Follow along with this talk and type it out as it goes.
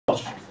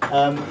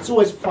It's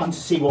always fun to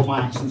see what my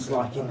accent's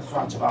like in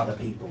front of other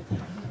people.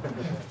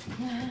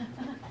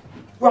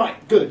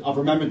 Right, good, I've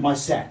remembered my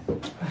set.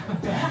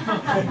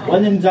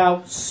 When in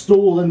doubt,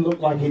 stall and look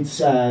like it's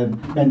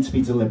meant to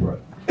be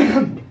deliberate.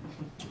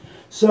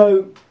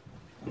 So,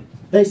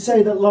 they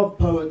say that love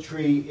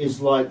poetry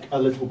is like a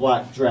little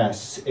black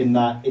dress in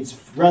that it's a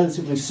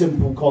relatively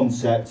simple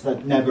concept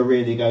that never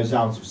really goes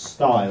out of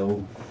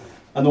style,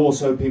 and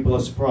also people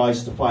are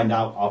surprised to find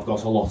out I've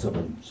got a lot of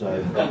them.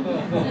 So,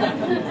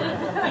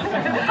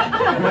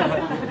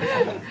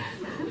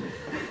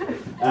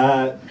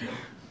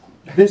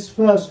 this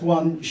first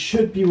one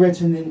should be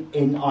written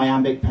in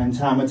iambic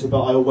pentameter,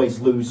 but I always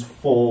lose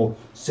 4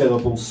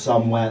 syllables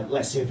somewhere.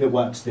 Let's see if it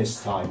works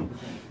this time.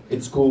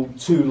 It's called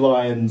Two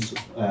Lions,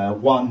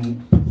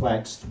 One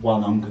Perplexed,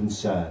 One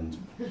Unconcerned.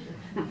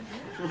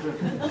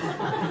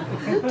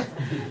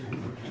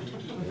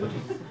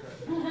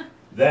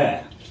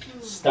 There,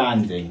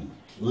 standing,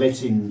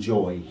 lit in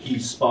joy, he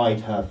spied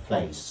her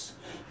face,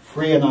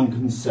 free and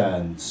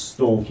unconcerned,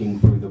 stalking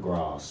through the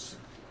grass.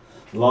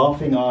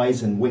 Laughing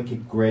eyes and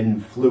wicked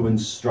grin flew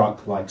and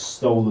struck like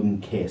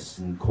stolen kiss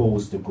and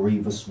caused a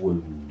grievous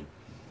wound.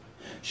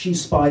 She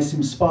spies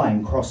him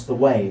spying across the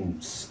way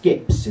and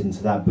skips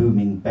into that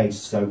booming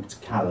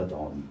bass-soaked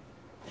Caledon.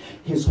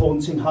 His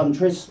haunting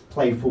huntress,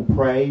 playful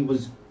prey,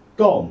 was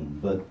gone,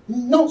 but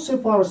not so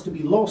far as to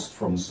be lost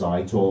from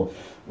sight, or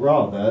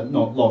rather,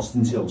 not lost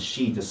until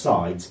she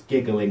decides,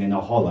 giggling in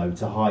a hollow,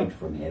 to hide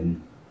from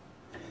him.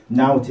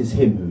 Now it is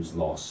him who's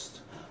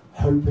lost.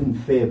 Hope and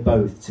fear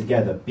both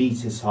together beat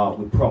his heart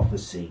with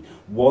prophecy,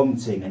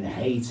 wanting and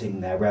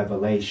hating their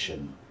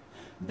revelation.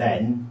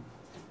 Then,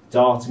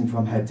 darting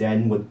from her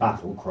den with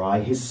battle cry,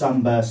 his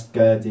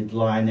sunburst-girded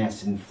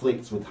lioness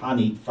inflicts with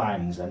honeyed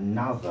fangs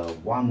another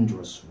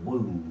wondrous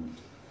wound.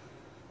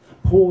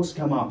 Paws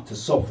come up to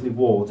softly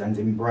ward and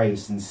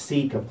embrace and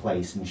seek a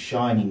place in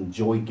shining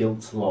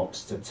joy-gilt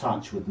locks to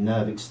touch with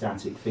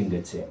nerve-ecstatic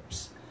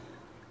fingertips.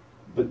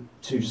 But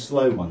too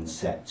slow one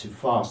set, too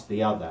fast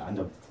the other, and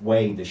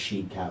away the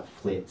she-cat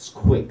flits,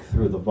 quick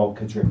through the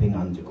vodka-dripping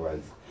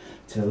undergrowth,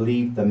 to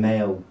leave the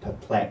male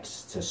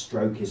perplexed, to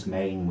stroke his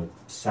mane with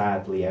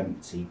sadly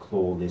empty,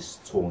 clawless,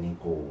 tawny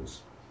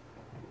paws.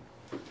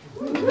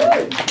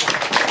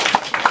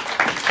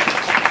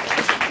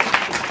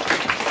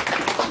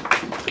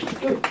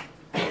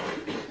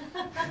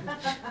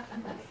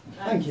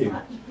 Thank you.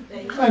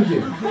 Thank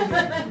you.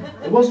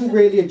 It wasn't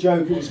really a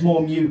joke, it was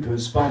more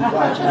mucus, but I'm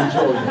glad you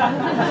enjoyed it.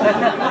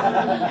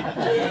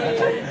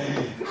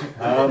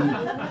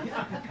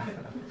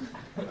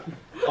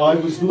 I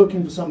was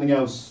looking for something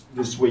else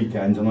this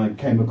weekend and I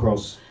came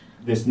across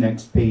this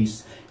next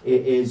piece.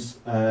 It is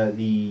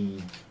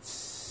the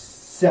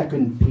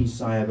second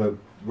piece I ever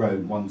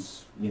wrote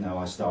once,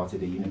 I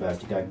started at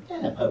university going,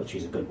 poetry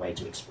is a good way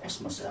to express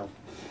myself.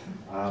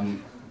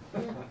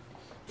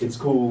 It's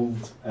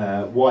called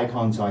Why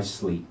Can't I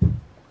Sleep?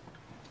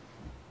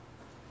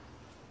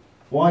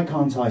 Why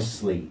can't I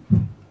sleep?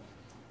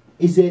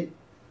 Is it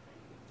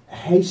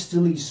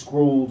hastily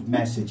scrawled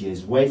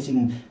messages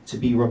waiting to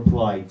be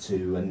replied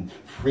to and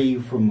free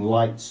from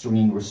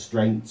light-stringing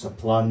restraint to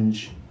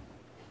plunge?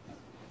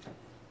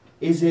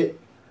 Is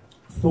it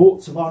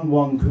thoughts of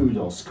unwon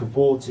kudos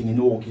cavorting in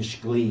orcish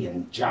glee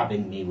and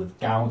jabbing me with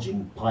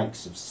gouging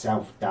pikes of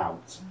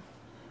self-doubt?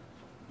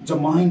 Do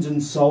mind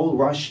and soul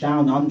rush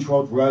down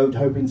untrod road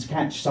hoping to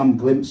catch some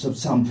glimpse of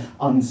some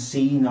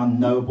unseen,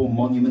 unknowable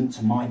monument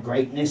to my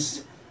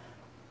greatness?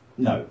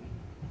 No.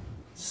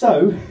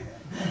 So,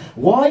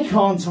 why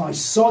can't I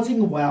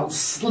sodding well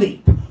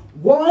sleep?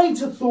 Why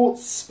do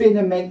thoughts spin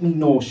and make me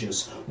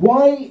nauseous?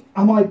 Why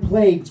am I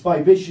plagued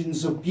by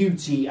visions of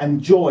beauty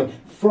and joy,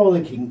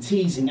 frolicking,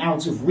 teasing,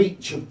 out of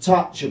reach of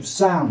touch, of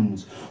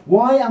sound?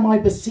 Why am I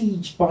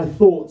besieged by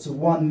thoughts of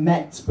one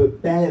met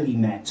but barely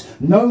met,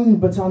 known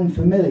but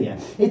unfamiliar?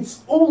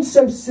 It's all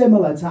so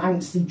similar to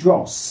angsty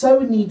dross,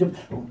 so in need of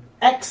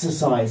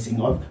exercising,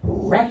 of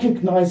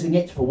recognising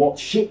it for what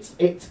shit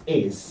it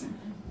is.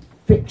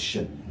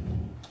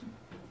 Fiction.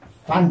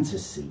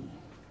 Fantasy.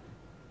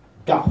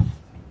 Guff.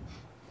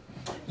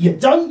 You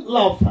don't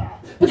love her,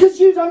 because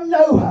you don't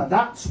know her,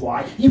 that's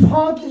why. You've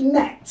hardly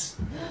met.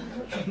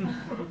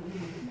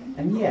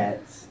 And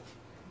yet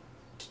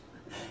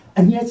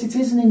it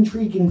is an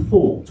intriguing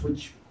thought,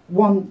 which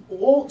one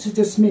ought to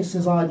dismiss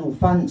as idle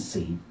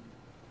fancy.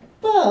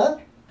 But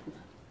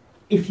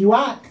if you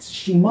act,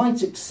 she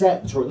might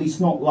accept, or at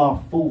least not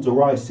laugh full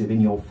derisive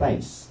in your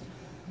face.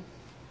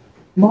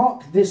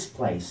 Mark this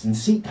place and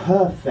seek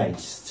her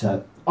face,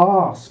 to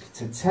ask,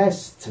 to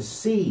test, to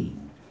see.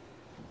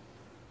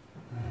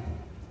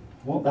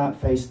 What that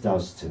face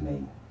does to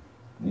me.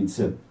 It's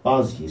a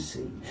buzz, you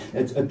see.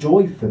 It's a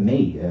joy for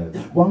me.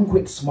 One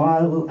quick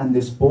smile and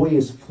this boy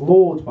is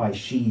floored by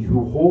she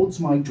who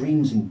hoards my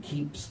dreams and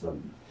keeps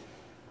them.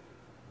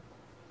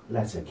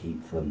 Let her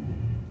keep them.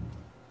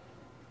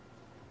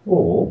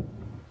 Or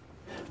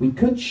We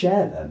could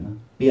share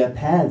them, be a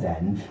pair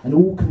then, and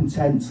all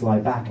content lie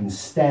back and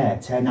stare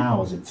 10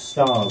 hours at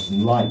stars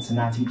and lights and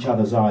at each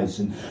other's eyes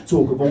and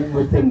talk of all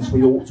the things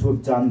we ought to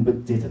have done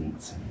but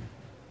didn't.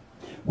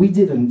 We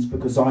didn't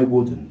because I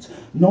wouldn't.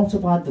 Not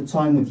if I had the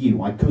time with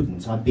you, I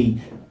couldn't. I'd be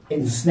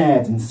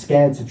ensnared and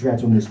scared to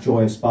tread on this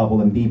joyous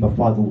bubble and be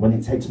befuddled when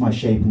it takes my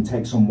shape and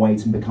takes on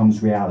weight and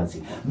becomes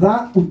reality.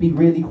 That would be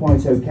really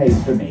quite okay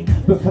for me.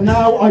 But for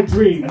now I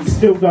dream and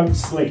still don't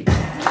sleep.